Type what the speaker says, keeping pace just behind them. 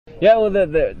Yeah, well,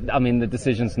 I mean, the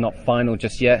decision's not final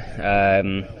just yet.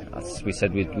 As we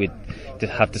said, we'd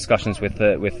have discussions with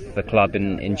the club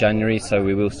in January, so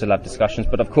we will still have discussions.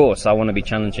 But of course, I want to be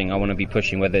challenging. I want to be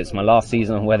pushing. Whether it's my last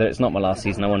season or whether it's not my last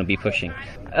season, I want to be pushing.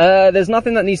 There's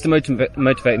nothing that needs to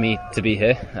motivate me to be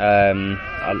here.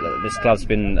 This club's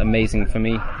been amazing for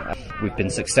me. We've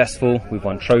been successful. We've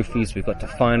won trophies. We've got to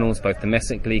finals, both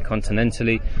domestically,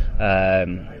 continentally.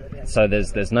 So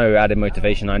there's no added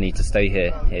motivation. I need to stay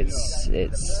here. It's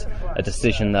a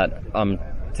decision that I'm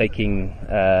taking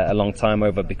a long time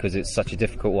over because it's such a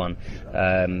difficult one,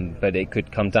 but it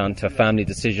could come down to a family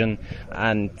decision,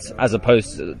 and as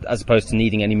opposed to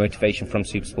needing any motivation from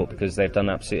Supersport, because they've done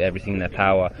absolutely everything in their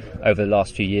power over the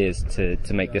last few years to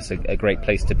make this a great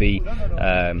place to be.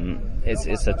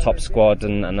 It's a top squad,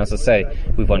 and as I say,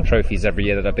 we've won trophies every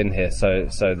year that I've been here, so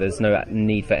there's no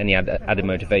need for any added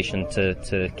motivation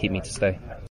to keep me to stay.